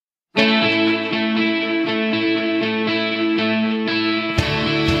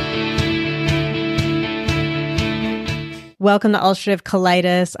Welcome to Ulcerative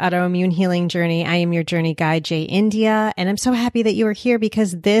Colitis Autoimmune Healing Journey. I am your journey guide, Jay India, and I'm so happy that you are here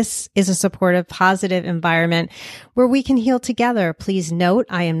because this is a supportive, positive environment where we can heal together. Please note,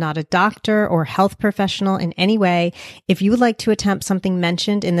 I am not a doctor or health professional in any way. If you would like to attempt something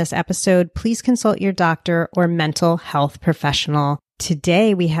mentioned in this episode, please consult your doctor or mental health professional.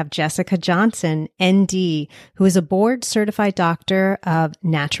 Today, we have Jessica Johnson, ND, who is a board-certified doctor of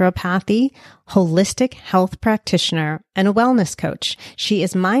naturopathy, holistic health practitioner, and a wellness coach. She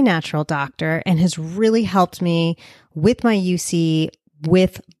is my natural doctor and has really helped me with my UC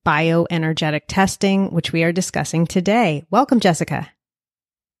with bioenergetic testing, which we are discussing today. Welcome, Jessica.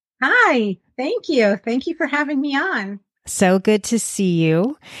 Hi, thank you. Thank you for having me on. So good to see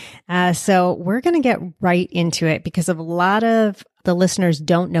you. So we're going to get right into it because a lot of the listeners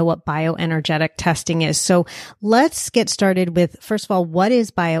don't know what bioenergetic testing is. So let's get started with, first of all, what is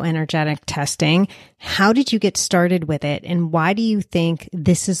bioenergetic testing? How did you get started with it? And why do you think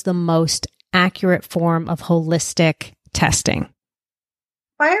this is the most accurate form of holistic testing?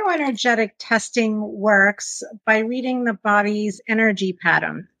 Bioenergetic testing works by reading the body's energy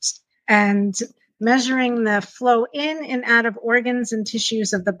patterns and measuring the flow in and out of organs and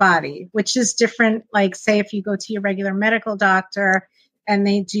tissues of the body, which is different. Like, say, if you go to your regular medical doctor and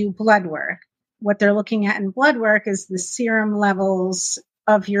they do blood work, what they're looking at in blood work is the serum levels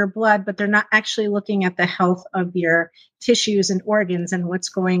of your blood, but they're not actually looking at the health of your tissues and organs and what's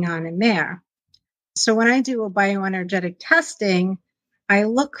going on in there. So when I do a bioenergetic testing, I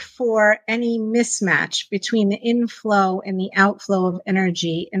look for any mismatch between the inflow and the outflow of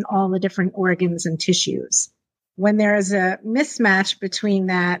energy in all the different organs and tissues. When there is a mismatch between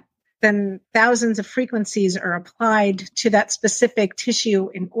that, then thousands of frequencies are applied to that specific tissue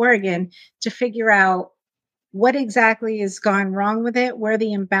and organ to figure out what exactly has gone wrong with it, where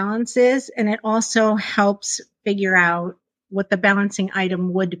the imbalance is, and it also helps figure out what the balancing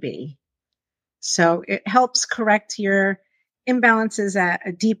item would be. So it helps correct your imbalances at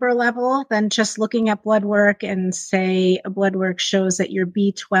a deeper level than just looking at blood work and say a blood work shows that your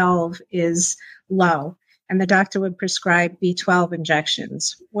B12 is low and the doctor would prescribe B12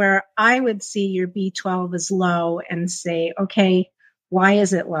 injections, where I would see your B12 is low and say, okay, why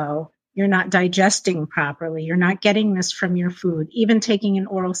is it low? You're not digesting properly. You're not getting this from your food. Even taking an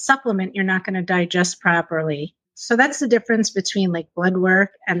oral supplement, you're not going to digest properly. So that's the difference between like blood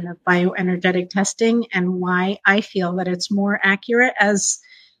work and the bioenergetic testing, and why I feel that it's more accurate as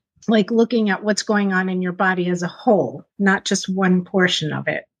like looking at what's going on in your body as a whole, not just one portion of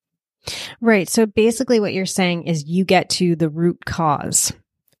it. Right. So basically what you're saying is you get to the root cause.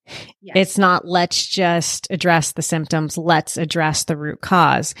 Yes. It's not, let's just address the symptoms. Let's address the root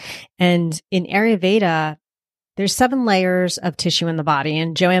cause. And in Ayurveda, there's 7 layers of tissue in the body.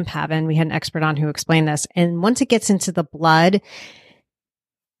 And Joanne Pavin, we had an expert on who explained this. And once it gets into the blood,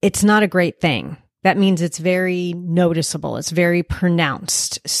 it's not a great thing. That means it's very noticeable. It's very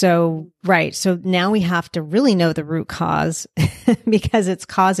pronounced. So, right. So now we have to really know the root cause because it's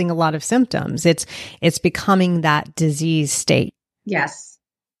causing a lot of symptoms. It's becoming that disease state. Yes.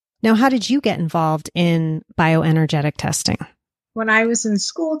 Now, how did you get involved in bioenergetic testing? When I was in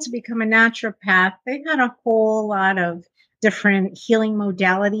school to become a naturopath, they had a whole lot of different healing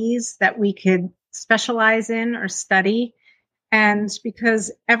modalities that we could specialize in or study. And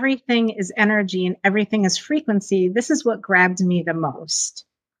because everything is energy and everything is frequency, this is what grabbed me the most.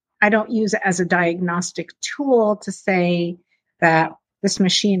 I don't use it as a diagnostic tool to say that this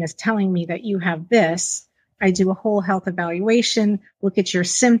machine is telling me that you have this. I do a whole health evaluation, look at your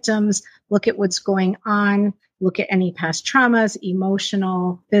symptoms, look at what's going on, look at any past traumas,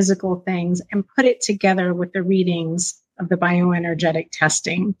 emotional, physical things, and put it together with the readings of the bioenergetic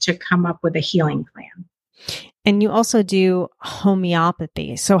testing to come up with a healing plan. And you also do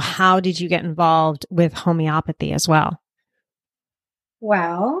homeopathy. So how did you get involved with homeopathy as well?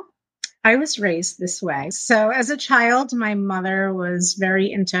 Well, I was raised this way. So as a child, my mother was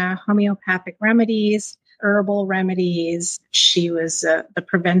very into homeopathic remedies, herbal remedies. She was the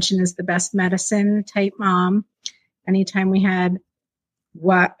prevention is the best medicine type mom. Anytime we had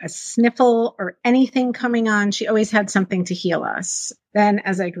a sniffle or anything coming on, she always had something to heal us. Then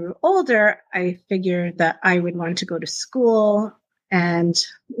as I grew older, I figured that I would want to go to school and,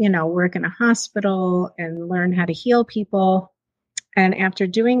 work in a hospital and learn how to heal people. And after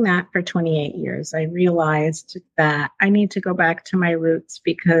doing that for 28 years, I realized that I need to go back to my roots,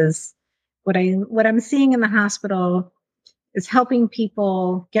 because what I'm seeing in the hospital is helping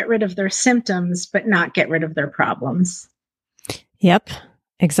people get rid of their symptoms, but not get rid of their problems. Yep,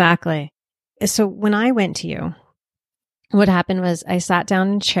 exactly. So when I went to you, what happened was I sat down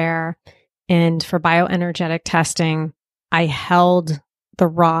in a chair, and for bioenergetic testing, I held the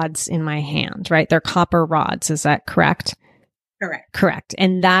rods in my hand, right? They're copper rods. Is that correct? Correct. Correct.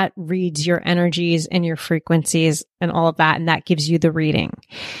 And that reads your energies and your frequencies and all of that. And that gives you the reading.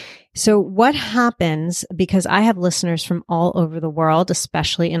 So what happens, because I have listeners from all over the world,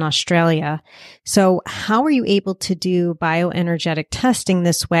 especially in Australia. So how are you able to do bioenergetic testing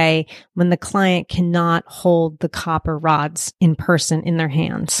this way when the client cannot hold the copper rods in person in their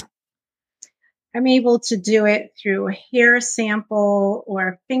hands? I'm able to do it through a hair sample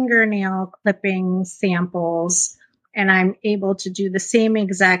or fingernail clipping samples. And I'm able to do the same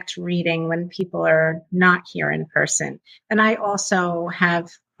exact reading when people are not here in person. And I also have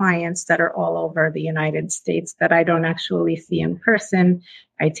clients that are all over the United States that I don't actually see in person.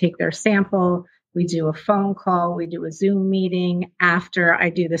 I take their sample. We do a phone call. We do a Zoom meeting after I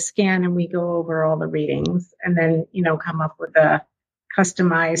do the scan, and we go over all the readings and then, come up with a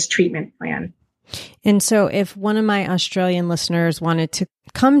customized treatment plan. And so if one of my Australian listeners wanted to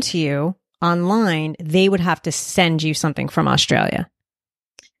come to you online, they would have to send you something from Australia.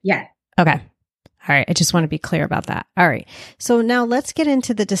 Yeah. Okay. All right. I just want to be clear about that. All right. So now let's get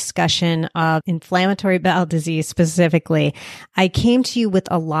into the discussion of inflammatory bowel disease specifically. I came to you with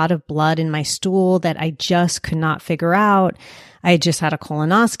a lot of blood in my stool that I just could not figure out. I just had a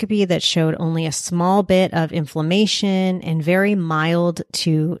colonoscopy that showed only a small bit of inflammation and very mild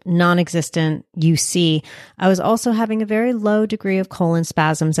to non-existent UC. I was also having a very low degree of colon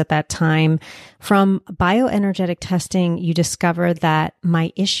spasms at that time. From bioenergetic testing, you discovered that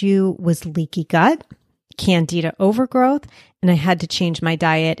my issue was leaky gut, candida overgrowth, and I had to change my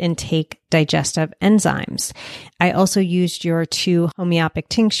diet and take digestive enzymes. I also used your 2 homeopathic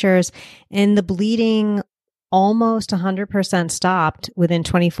tinctures, and the bleeding almost 100% stopped within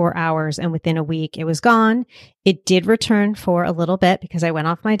 24 hours, and within a week it was gone. It did return for a little bit because I went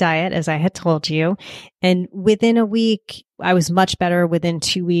off my diet, as I had told you. And within a week, I was much better. Within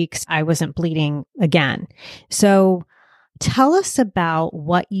 2 weeks, I wasn't bleeding again. So tell us about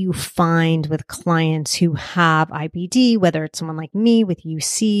what you find with clients who have IBD, whether it's someone like me with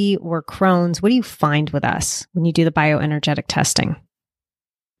UC or Crohn's. What do you find with us when you do the bioenergetic testing?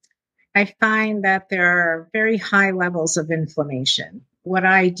 I find that there are very high levels of inflammation. What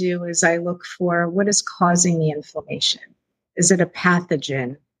I do is I look for what is causing the inflammation. Is it a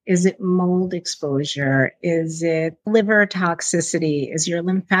pathogen? Is it mold exposure? Is it liver toxicity? Is your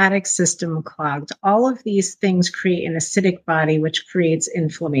lymphatic system clogged? All of these things create an acidic body, which creates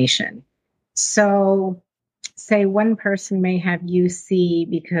inflammation. So, say one person may have UC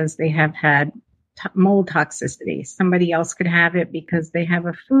because they have had mold toxicity. Somebody else could have it because they have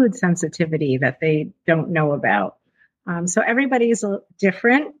a food sensitivity that they don't know about. So everybody's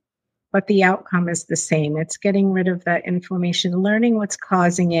different, but the outcome is the same. It's getting rid of that inflammation, learning what's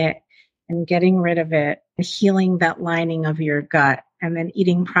causing it and getting rid of it, healing that lining of your gut, and then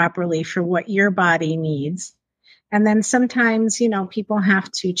eating properly for what your body needs. And then sometimes, people have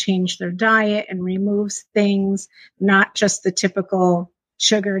to change their diet and remove things, not just the typical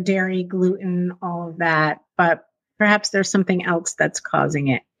sugar, dairy, gluten, all of that, but perhaps there's something else that's causing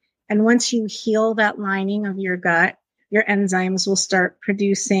it. And once you heal that lining of your gut, your enzymes will start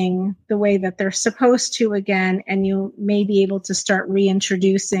producing the way that they're supposed to again, and you may be able to start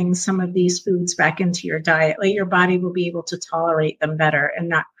reintroducing some of these foods back into your diet. Like your body will be able to tolerate them better and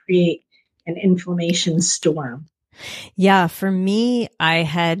not create an inflammation storm. Yeah, for me, I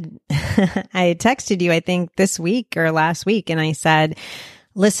had texted you, I think this week or last week, and I said,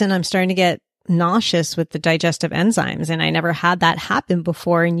 listen, I'm starting to get nauseous with the digestive enzymes, and I never had that happen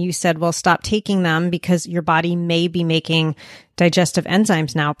before. And you said, well, stop taking them because your body may be making digestive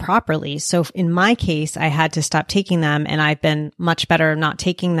enzymes now properly. So in my case, I had to stop taking them, and I've been much better not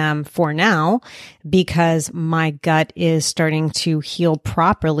taking them for now because my gut is starting to heal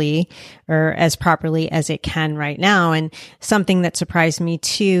properly, or as properly as it can right now. And something that surprised me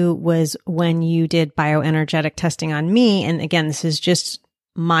too was when you did bioenergetic testing on me. And again, this is just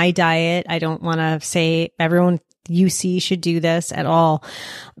my diet. I don't want to say everyone UC should do this at all,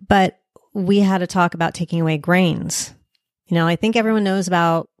 but we had to talk about taking away grains. I think everyone knows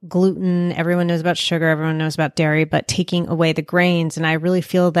about gluten, everyone knows about sugar, everyone knows about dairy, but taking away the grains. And I really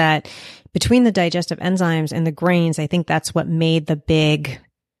feel that between the digestive enzymes and the grains, I think that's what made the big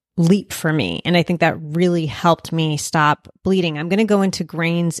leap for me. And I think that really helped me stop bleeding. I'm going to go into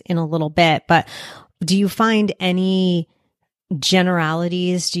grains in a little bit, but do you find any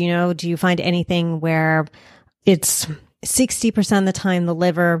generalities? Do you find anything where it's 60% of the time the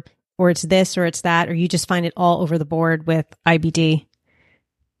liver, or it's this or it's that, or you just find it all over the board with IBD?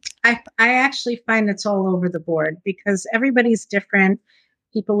 I actually find it's all over the board because everybody's different.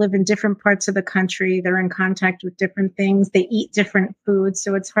 People live in different parts of the country. They're in contact with different things. They eat different foods.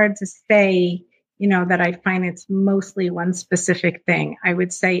 So it's hard to say, that I find it's mostly one specific thing. I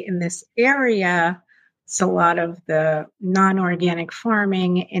would say in this area, it's a lot of the non-organic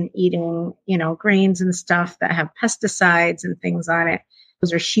farming and eating, grains and stuff that have pesticides and things on it.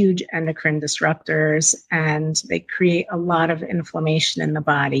 Those are huge endocrine disruptors, and they create a lot of inflammation in the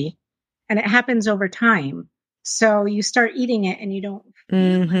body. And it happens over time. So you start eating it and you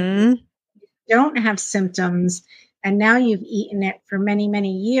don't have symptoms. And now you've eaten it for many,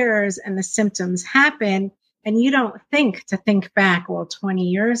 many years and the symptoms happen. And you don't think back, well, 20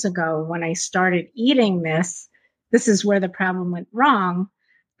 years ago when I started eating this is where the problem went wrong.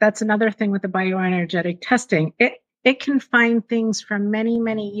 That's another thing with the bioenergetic testing. It can find things from many,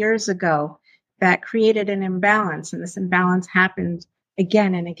 many years ago that created an imbalance. And this imbalance happened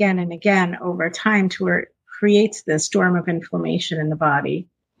again and again and again over time to where it creates this storm of inflammation in the body.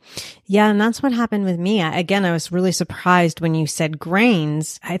 Yeah. And that's what happened with me. I was really surprised when you said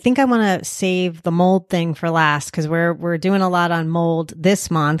grains. I think I want to save the mold thing for last because we're doing a lot on mold this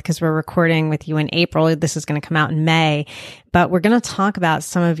month because we're recording with you in April. This is going to come out in May, but we're going to talk about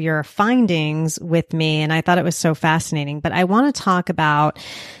some of your findings with me. And I thought it was so fascinating, but I want to talk about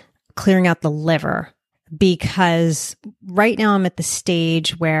clearing out the liver, because right now I'm at the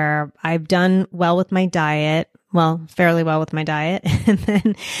stage where I've done well with my diet. Well, fairly well with my diet. And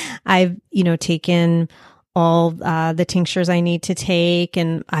then I've, taken all the tinctures I need to take,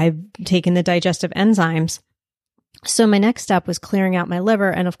 and I've taken the digestive enzymes. So my next step was clearing out my liver,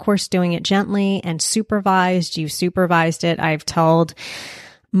 and of course doing it gently and supervised. You supervised it. I've told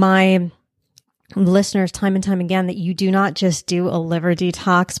my listeners time and time again that you do not just do a liver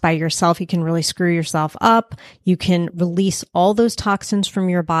detox by yourself. You can really screw yourself up. You can release all those toxins from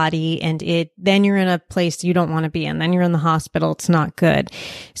your body, and then you're in a place you don't want to be in. Then you're in the hospital. It's not good.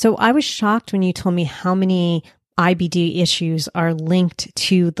 So I was shocked when you told me how many IBD issues are linked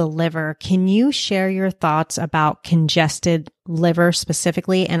to the liver. Can you share your thoughts about congested liver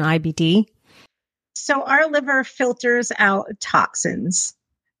specifically and IBD? So our liver filters out toxins.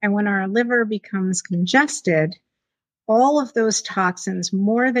 And when our liver becomes congested, all of those toxins,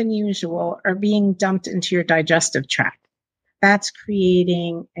 more than usual, are being dumped into your digestive tract. That's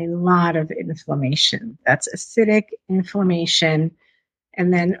creating a lot of inflammation. That's acidic inflammation.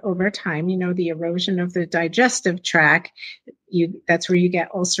 And then over time, the erosion of the digestive tract, that's where you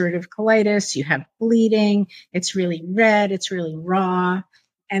get ulcerative colitis, you have bleeding, it's really red, it's really raw.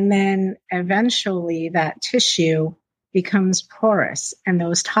 And then eventually that tissue becomes porous, and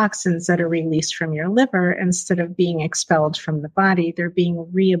those toxins that are released from your liver, instead of being expelled from the body, they're being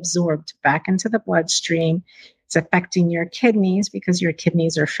reabsorbed back into the bloodstream. It's affecting your kidneys because your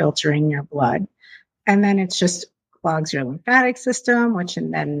kidneys are filtering your blood. And then it just clogs your lymphatic system, which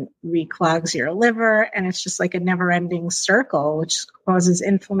then reclogs your liver. And it's just like a never-ending circle, which causes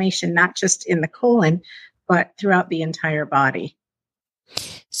inflammation, not just in the colon, but throughout the entire body.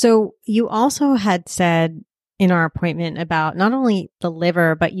 So you also had said in our appointment about not only the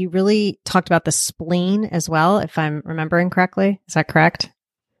liver, but you really talked about the spleen as well, if I'm remembering correctly. Is that correct?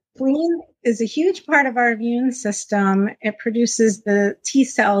 Spleen is a huge part of our immune system. It produces the T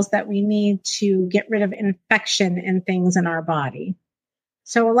cells that we need to get rid of infection and things in our body.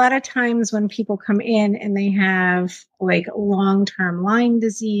 So a lot of times when people come in and they have like long-term Lyme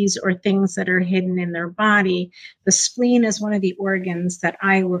disease or things that are hidden in their body, the spleen is one of the organs that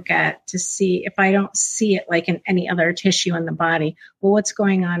I look at to see if I don't see it like in any other tissue in the body. Well, what's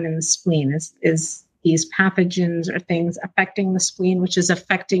going on in the spleen? Is these pathogens or things affecting the spleen, which is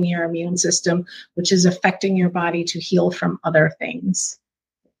affecting your immune system, which is affecting your body to heal from other things.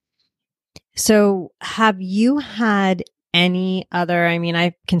 So have you had any other,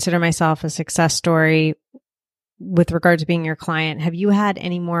 I consider myself a success story with regard to being your client. Have you had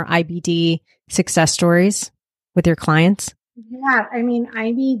any more IBD success stories with your clients? Yeah,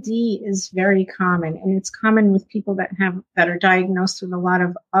 IBD is very common, and it's common with people that are diagnosed with a lot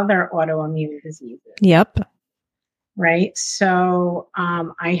of other autoimmune diseases. Yep. Right. So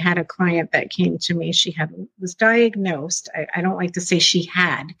I had a client that came to me. She was diagnosed. I don't like to say she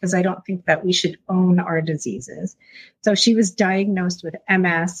had, because I don't think that we should own our diseases. So she was diagnosed with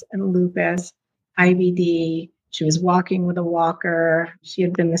MS and lupus, IBD. She was walking with a walker. She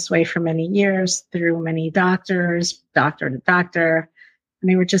had been this way for many years, through many doctors, doctor to doctor.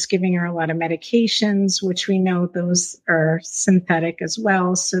 And they were just giving her a lot of medications, which we know those are synthetic as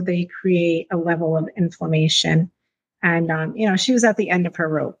well. So they create a level of inflammation. And, she was at the end of her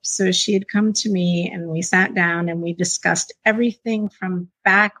rope. So she had come to me and we sat down and we discussed everything from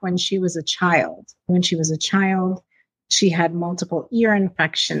back when she was a child She had multiple ear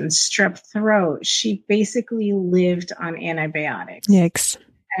infections, strep throat. She basically lived on antibiotics. Yikes.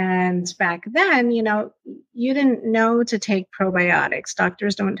 And back then, you didn't know to take probiotics.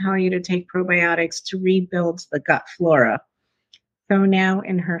 Doctors don't tell you to take probiotics to rebuild the gut flora. So now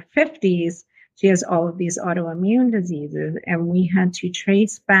in her 50s, she has all of these autoimmune diseases, and we had to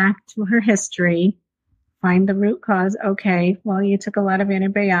trace back to her history, find the root cause. Okay, well, you took a lot of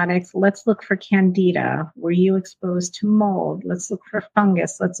antibiotics. Let's look for candida. Were you exposed to mold? Let's look for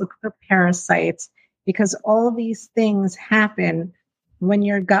fungus. Let's look for parasites, because all these things happen when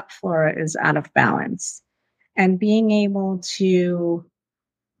your gut flora is out of balance. And being able to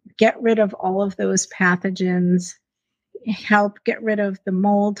get rid of all of those pathogens, help get rid of the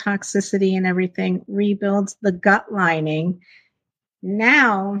mold toxicity and everything, rebuilds the gut lining.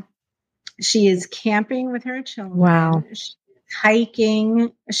 Now she is camping with her children. Wow. She's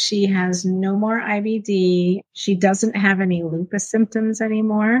hiking. She has no more IBD. She doesn't have any lupus symptoms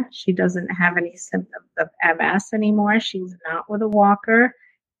anymore. She doesn't have any symptoms of MS anymore. She's not with a walker.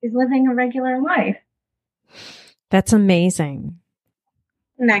 She's living a regular life. That's amazing.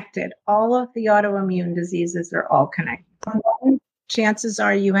 Connected. All of the autoimmune diseases are all connected. Chances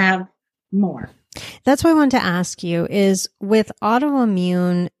are you have more. That's what I wanted to ask you is with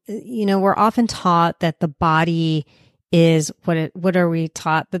autoimmune, we're often taught that the body is what are we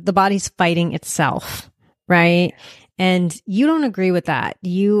taught? That the body's fighting itself, right? And you don't agree with that.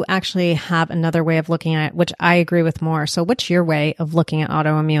 You actually have another way of looking at it, which I agree with more. So what's your way of looking at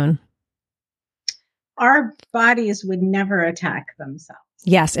autoimmune? Our bodies would never attack themselves.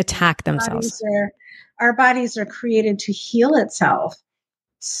 Yes, attack themselves. Our bodies are created to heal itself.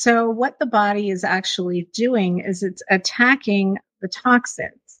 So what the body is actually doing is it's attacking the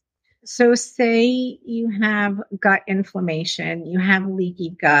toxins. So say you have gut inflammation, you have leaky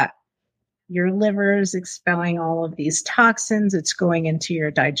gut, your liver is expelling all of these toxins, it's going into your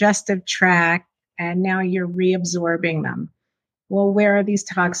digestive tract, and now you're reabsorbing them. Well, where are these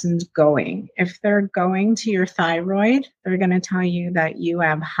toxins going? If they're going to your thyroid, they're going to tell you that you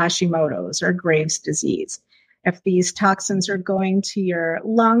have Hashimoto's or Graves' disease. If these toxins are going to your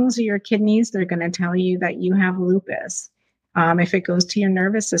lungs or your kidneys, they're going to tell you that you have lupus. If it goes to your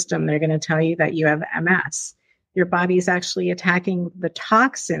nervous system, they're going to tell you that you have MS. Your body's actually attacking the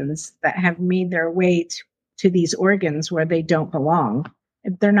toxins that have made their way to these organs where they don't belong.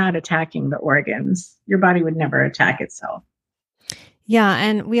 If they're not attacking the organs, your body would never attack itself. Yeah.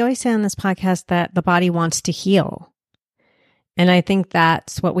 And we always say on this podcast that the body wants to heal. And I think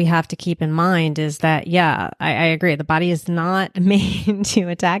that's what we have to keep in mind is that, I agree. The body is not made to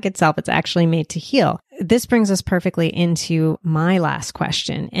attack itself. It's actually made to heal. This brings us perfectly into my last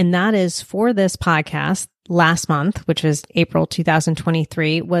question. And that is for this podcast last month, which was April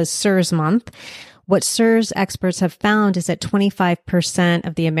 2023, was SIRS month. What SIRS experts have found is that 25%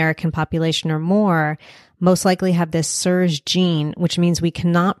 of the American population or more most likely have this SIRS gene, which means we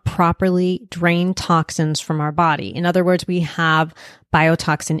cannot properly drain toxins from our body. In other words, we have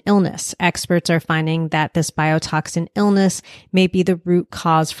biotoxin illness. Experts are finding that this biotoxin illness may be the root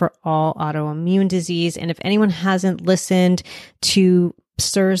cause for all autoimmune disease. And if anyone hasn't listened to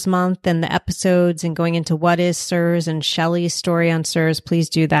SIRS month and the episodes and going into what is SIRS and Shelley's story on SIRS, please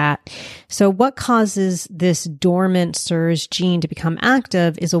do that. So what causes this dormant SIRS gene to become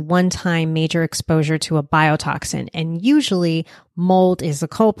active is a one-time major exposure to a biotoxin, and usually mold is the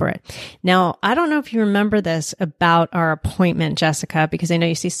culprit. Now, I don't know if you remember this about our appointment, Jessica, because I know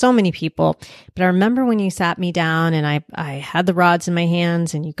you see so many people, but I remember when you sat me down and I had the rods in my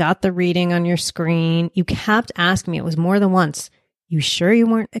hands and you got the reading on your screen, you kept asking me, it was more than once, you sure you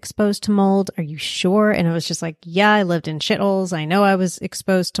weren't exposed to mold? Are you sure? And I was just like, yeah, I lived in shitholes. I know I was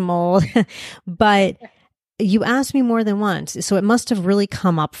exposed to mold, but you asked me more than once. So it must have really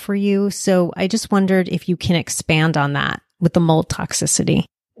come up for you. So I just wondered if you can expand on that with the mold toxicity.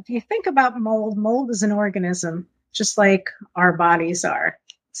 If you think about mold is an organism, just like our bodies are.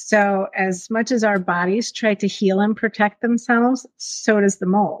 So as much as our bodies try to heal and protect themselves, so does the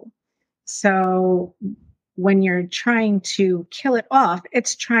mold. So when you're trying to kill it off,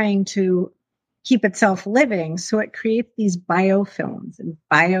 it's trying to keep itself living. So it creates these biofilms and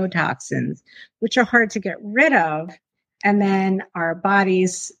biotoxins, which are hard to get rid of. And then our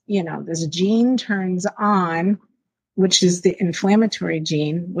bodies, this gene turns on, which is the inflammatory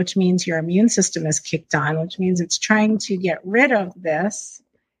gene, which means your immune system is kicked on, which means it's trying to get rid of this.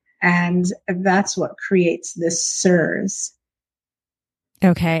 And that's what creates this SIRS.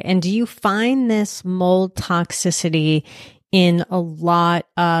 Okay. And do you find this mold toxicity in a lot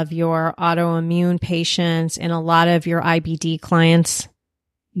of your autoimmune patients and a lot of your IBD clients?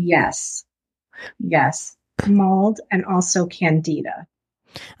 Yes. mold, and also candida.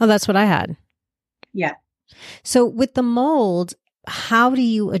 Oh, that's what I had. Yeah. So with the mold, how do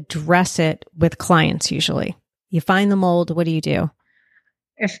you address it with clients usually? You find the mold, what do you do?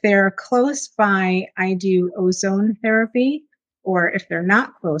 If they're close by, I do ozone therapy. Or if they're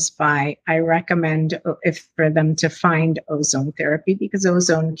not close by, I recommend for them to find ozone therapy because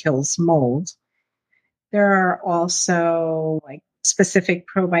ozone kills mold. There are also like specific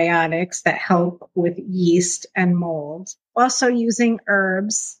probiotics that help with yeast and mold. Also using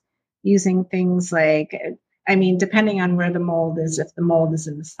herbs, using things like, I mean, depending on where the mold is, if the mold is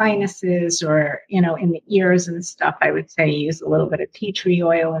in the sinuses or, in the ears and stuff, I would say use a little bit of tea tree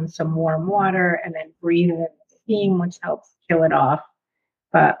oil and some warm water and then breathe in the steam, which helps kill it off.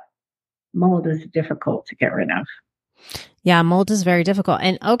 But mold is difficult to get rid of. Yeah, mold is very difficult.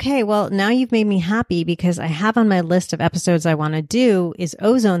 And okay, well, now you've made me happy because I have on my list of episodes I want to do is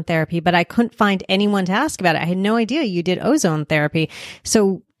ozone therapy, but I couldn't find anyone to ask about it. I had no idea you did ozone therapy.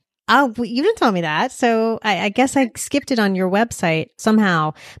 So you didn't tell me that. So I guess I skipped it on your website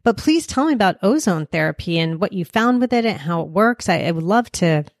somehow, but please tell me about ozone therapy and what you found with it and how it works. I would love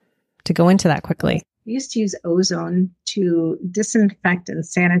to go into that quickly. We used to use ozone to disinfect and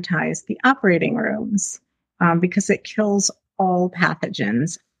sanitize the operating rooms. Because it kills all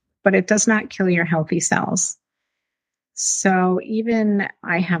pathogens, but it does not kill your healthy cells. So even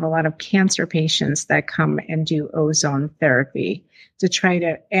I have a lot of cancer patients that come and do ozone therapy to try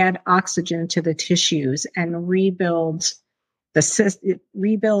to add oxygen to the tissues and rebuild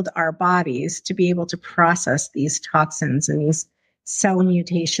our bodies to be able to process these toxins and these cell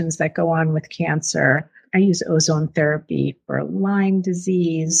mutations that go on with cancer. I use ozone therapy for Lyme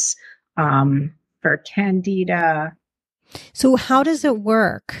disease, for candida. So how does it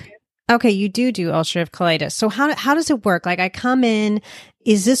work? Okay, you do ulcerative colitis. So how does it work? Like I come in,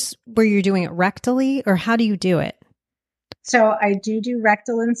 is this where you're doing it rectally or how do you do it? So I do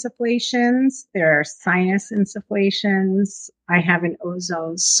rectal insufflations. There are sinus insufflations. I have an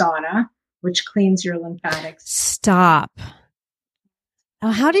ozone sauna, which cleans your lymphatics. Stop. Oh,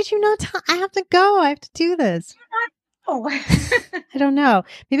 how did you not I have to go. I have to do this. Oh, I don't know.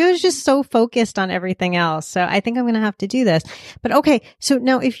 Maybe I was just so focused on everything else. So I think I'm going to have to do this. But okay. So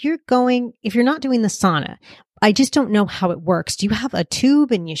now if you're not doing the sauna, I just don't know how it works. Do you have a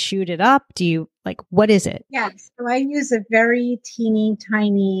tube and you shoot it up? What is it? Yes. So I use a very teeny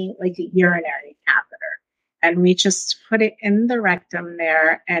tiny, like a urinary catheter. And we just put it in the rectum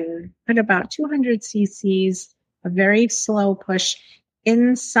there and put about 200 cc's, a very slow push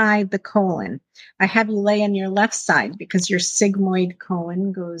inside the colon. I have you lay on your left side because your sigmoid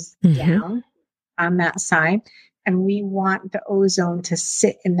colon goes down on that side. And we want the ozone to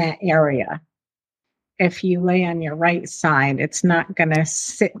sit in that area. If you lay on your right side, it's not going to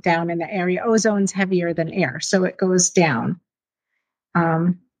sit down in the area. Ozone's heavier than air, so it goes down.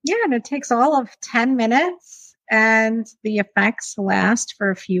 And it takes all of 10 minutes and the effects last for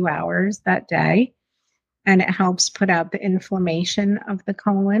a few hours that day. And it helps put out the inflammation of the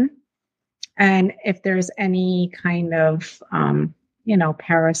colon. And if there's any kind of,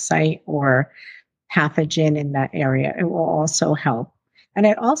 parasite or pathogen in that area, it will also help. And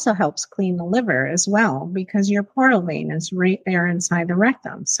it also helps clean the liver as well because your portal vein is right there inside the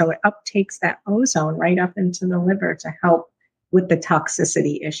rectum. So it uptakes that ozone right up into the liver to help with the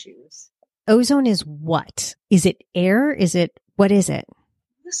toxicity issues. Ozone is what? Is it air? What is it?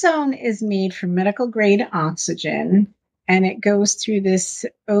 Ozone is made from medical grade oxygen and it goes through this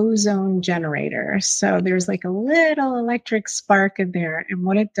ozone generator. So there's like a little electric spark in there. And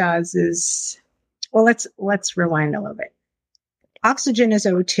what it does is, well, let's rewind a little bit. Oxygen is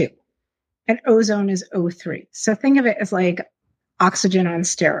O2 and ozone is O3. So think of it as like oxygen on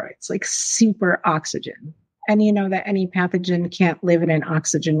steroids, like super oxygen. And you know that any pathogen can't live in an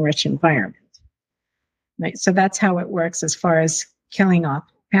oxygen-rich environment. Right? So that's how it works as far as killing off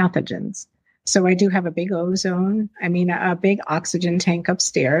pathogens. So I do have a big a big oxygen tank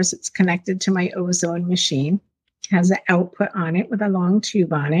upstairs. It's connected to my ozone machine, has an output on it with a long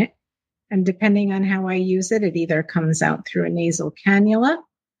tube on it. And depending on how I use it, it either comes out through a nasal cannula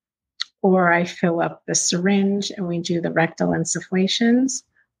or I fill up the syringe and we do the rectal insufflations,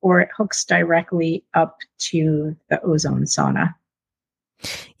 or it hooks directly up to the ozone sauna.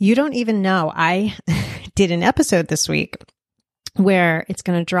 You don't even know. I did an episode this week where it's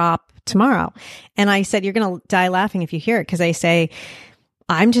going to drop tomorrow. And I said, you're going to die laughing if you hear it. Cause I say,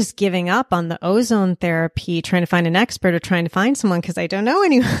 I'm just giving up on the ozone therapy, trying to find an expert or trying to find someone because I don't know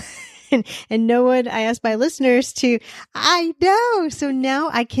anyone. And no one, I asked my listeners I know. So now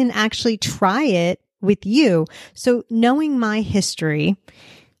I can actually try it with you. So knowing my history,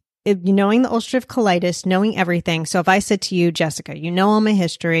 knowing the ulcerative colitis, knowing everything. So if I said to you, Jessica, you know all my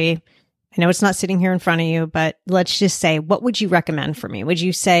history, I know it's not sitting here in front of you, but let's just say, what would you recommend for me? Would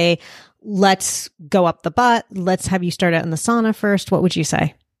you say, let's go up the butt? Let's have you start out in the sauna first. What would you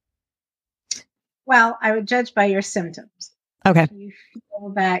say? Well, I would judge by your symptoms. Okay. If you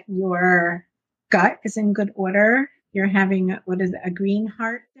feel that your gut is in good order, you're having, a green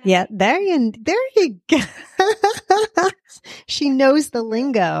heart day? Yeah, there you go. She knows the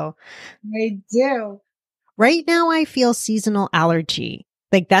lingo. I do. Right now, I feel seasonal allergy.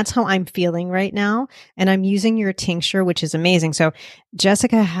 Like that's how I'm feeling right now. And I'm using your tincture, which is amazing. So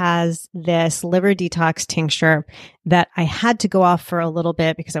Jessica has this liver detox tincture that I had to go off for a little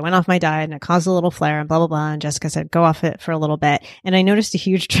bit because I went off my diet and it caused a little flare and blah, blah, blah. And Jessica said, go off it for a little bit. And I noticed a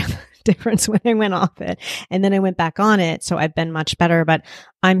huge difference when I went off it. And then I went back on it. So I've been much better, but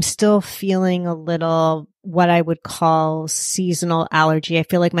I'm still feeling a little what I would call seasonal allergy. I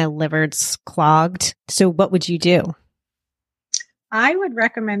feel like my liver's clogged. So what would you do? I would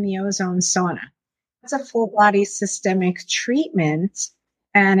recommend the ozone sauna. It's a full body systemic treatment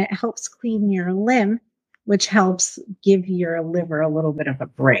and it helps clean your lymph, which helps give your liver a little bit of a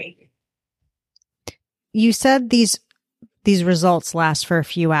break. You said these results last for a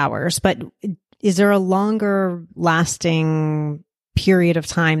few hours, but is there a longer lasting period of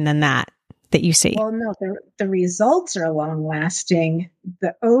time than that you see? Well, no, the results are long lasting.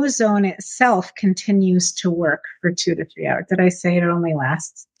 The ozone itself continues to work for 2 to 3 hours. Did I say it only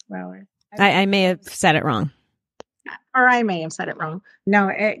lasts 2 hours? I may have said it wrong. Or I may have said it wrong. No,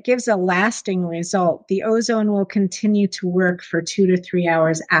 it gives a lasting result. The ozone will continue to work for 2 to 3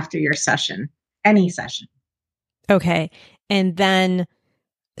 hours after your session, any session. Okay. And then,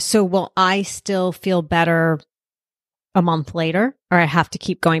 so will I still feel better a month later, or I have to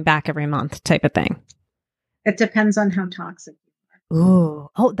keep going back every month type of thing? It depends on how toxic you are. Ooh.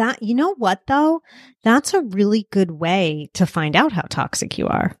 Oh, you know what though? That's a really good way to find out how toxic you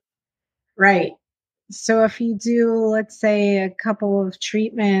are. Right. So if you do, let's say, a couple of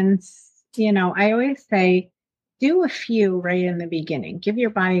treatments, I always say do a few right in the beginning. Give your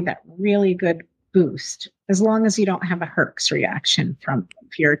body that really good boost, as long as you don't have a Herx reaction from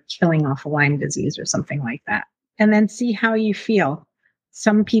if you're killing off Lyme disease or something like that. And then see how you feel.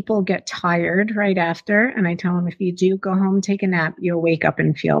 Some people get tired right after, and I tell them if you do go home, take a nap, you'll wake up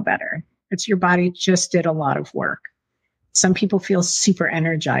and feel better. It's your body just did a lot of work. Some people feel super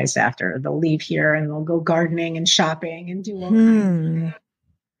energized after. They'll leave here and they'll go gardening and shopping and do all kinds of things.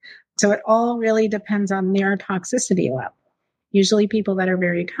 So it all really depends on their toxicity level. Usually people that are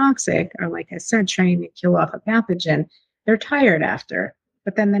very toxic are, like I said, trying to kill off a pathogen. They're tired after,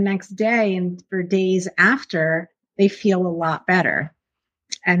 but then the next day and for days after, they feel a lot better.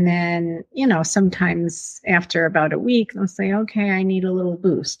 And then, sometimes after about a week, they'll say, okay, I need a little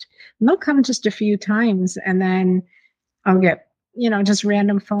boost. And they'll come just a few times and then I'll get, just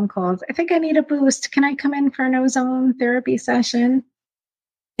random phone calls. I think I need a boost. Can I come in for an ozone therapy session?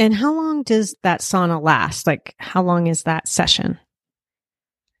 And how long does that sauna last? Like, how long is that session?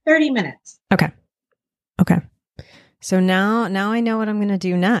 30 minutes. Okay. So now I know what I'm going to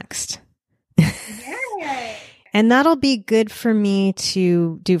do next. Yay. And that'll be good for me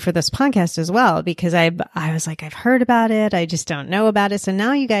to do for this podcast as well, because I was like, I've heard about it. I just don't know about it. So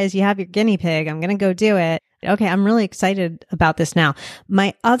now you guys, you have your guinea pig. I'm going to go do it. Okay. I'm really excited about this now.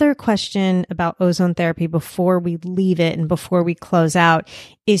 My other question about ozone therapy before we leave it and before we close out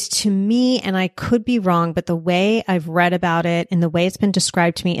is, to me, and I could be wrong, but the way I've read about it and the way it's been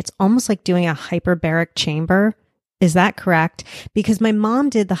described to me, it's almost like doing a hyperbaric chamber. Is that correct? Because my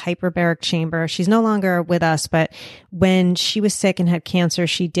mom did the hyperbaric chamber. She's no longer with us, but when she was sick and had cancer,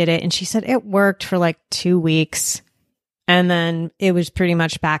 she did it. And she said it worked for like 2 weeks. And then it was pretty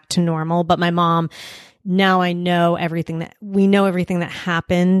much back to normal. But my mom, now we know everything that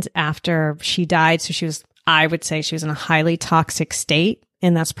happened after she died. So I would say she was in a highly toxic state.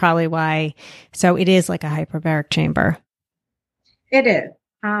 And that's probably why. So it is like a hyperbaric chamber. It is.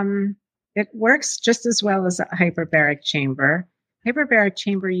 It works just as well as a hyperbaric chamber. Hyperbaric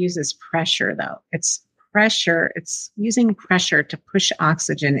chamber uses pressure, though. It's pressure. It's using pressure to push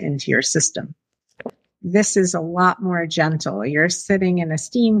oxygen into your system. This is a lot more gentle. You're sitting in a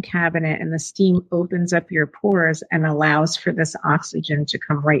steam cabinet and the steam opens up your pores and allows for this oxygen to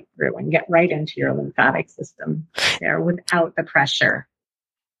come right through and get right into your lymphatic system there without the pressure.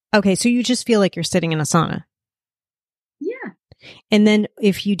 Okay, so you just feel like you're sitting in a sauna. Yeah. And then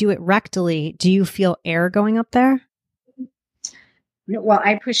if you do it rectally, do you feel air going up there? Well,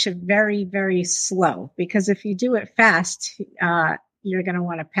 I push it very, very slow, because if you do it fast, you're going to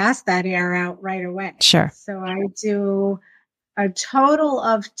want to pass that air out right away. Sure. So I do a total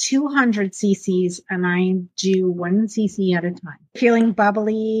of 200 cc's, and I do 1 cc at a time. Feeling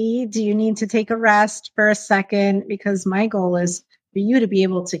bubbly? Do you need to take a rest for a second? Because my goal is for you to be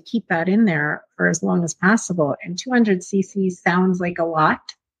able to keep that in there for as long as possible. And 200 cc's sounds like a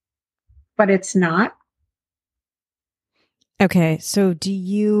lot, but it's not. Okay. So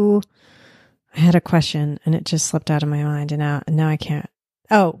I had a question and it just slipped out of my mind, and now I can't.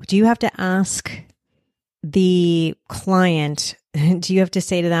 Oh, do you have to ask the client, do you have to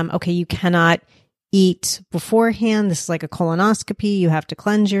say to them, okay, you cannot eat beforehand. This is like a colonoscopy. You have to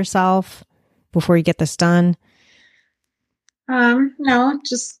cleanse yourself before you get this done? No,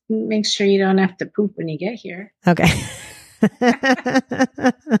 just make sure you don't have to poop when you get here. Okay.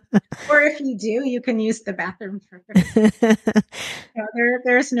 Or if you do, you can use the bathroom first.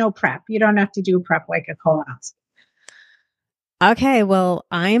 There's no prep. You don't have to do prep like a colonoscopy. Okay, well,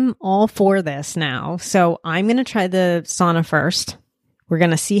 I'm all for this now. So I'm going to try the sauna first. We're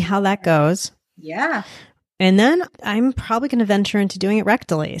going to see how that goes. Yeah. And then I'm probably going to venture into doing it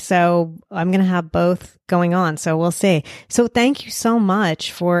rectally. So I'm going to have both going on. So we'll see. So thank you so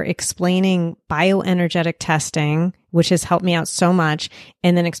much for explaining bioenergetic testing, which has helped me out so much,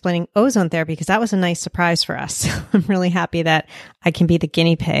 and then explaining ozone therapy, because that was a nice surprise for us. I'm really happy that I can be the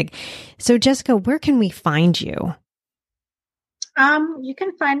guinea pig. So Jessica, where can we find you? You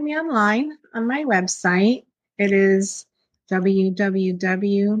can find me online on my website. It is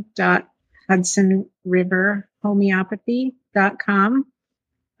www.hudsonriverhomeopathy.com.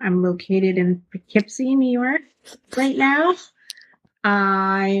 I'm located in Poughkeepsie, New York right now.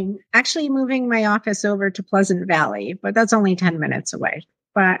 I'm actually moving my office over to Pleasant Valley, but that's only 10 minutes away.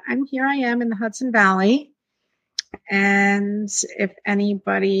 But here I am in the Hudson Valley. And if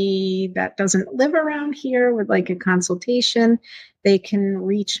anybody that doesn't live around here would like a consultation, they can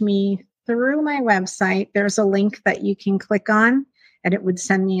reach me through my website. There's a link that you can click on, and it would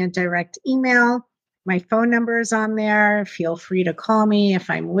send me a direct email. My phone number is on there. Feel free to call me. If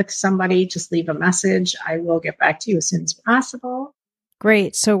I'm with somebody, just leave a message. I will get back to you as soon as possible.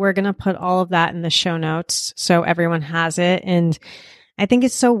 Great. So we're going to put all of that in the show notes so everyone has it. And I think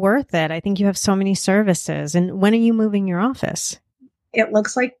it's so worth it. I think you have so many services. And when are you moving your office? It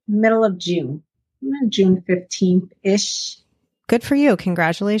looks like middle of June, June 15th-ish. Good for you.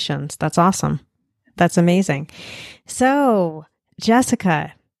 Congratulations. That's awesome. That's amazing. So,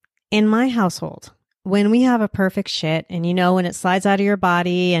 Jessica, in my household, when we have a perfect shit and when it slides out of your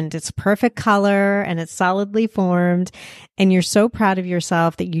body and it's perfect color and it's solidly formed and you're so proud of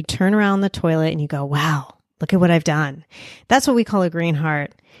yourself that you turn around the toilet and you go, wow, look at what I've done. That's what we call a green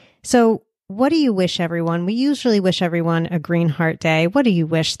heart. So what do you wish everyone? We usually wish everyone a green heart day. What do you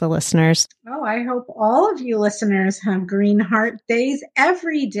wish the listeners? Oh, I hope all of you listeners have green heart days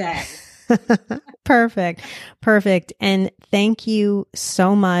every day. Perfect. Perfect. And thank you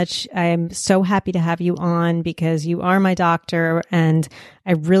so much. I'm so happy to have you on because you are my doctor and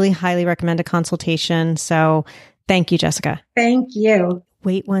I really highly recommend a consultation. So thank you, Jessica. Thank you.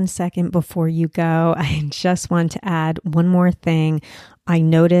 Wait 1 second before you go. I just want to add one more thing. I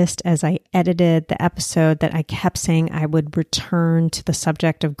noticed as I edited the episode that I kept saying I would return to the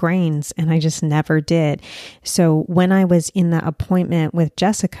subject of grains, and I just never did. So when I was in the appointment with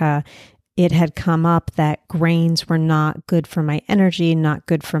Jessica, it had come up that grains were not good for my energy, not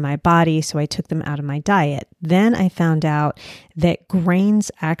good for my body, so I took them out of my diet. Then I found out that grains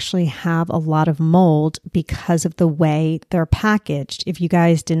actually have a lot of mold because of the way they're packaged. If you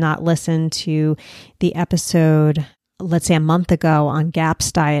guys did not listen to the episode, let's say a month ago on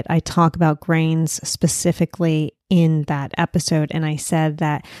GAPS diet, I talk about grains specifically in that episode. And I said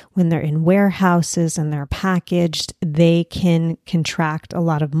that when they're in warehouses and they're packaged, they can contract a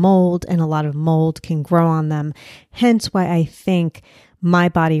lot of mold and a lot of mold can grow on them. Hence why I think my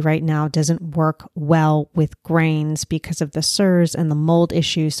body right now doesn't work well with grains because of the SIRS and the mold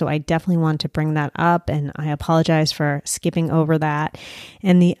issues. So I definitely want to bring that up, and I apologize for skipping over that.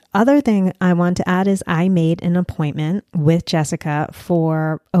 And the other thing I want to add is I made an appointment with Jessica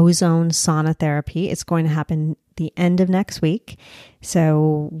for ozone sauna therapy. It's going to happen the end of next week.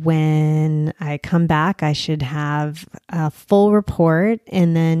 So when I come back, I should have a full report.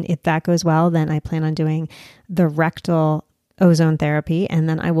 And then if that goes well, then I plan on doing the rectal ozone therapy, and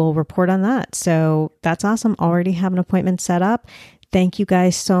then I will report on that. So that's awesome. Already have an appointment set up. Thank you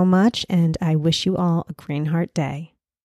guys so much, and I wish you all a green heart day.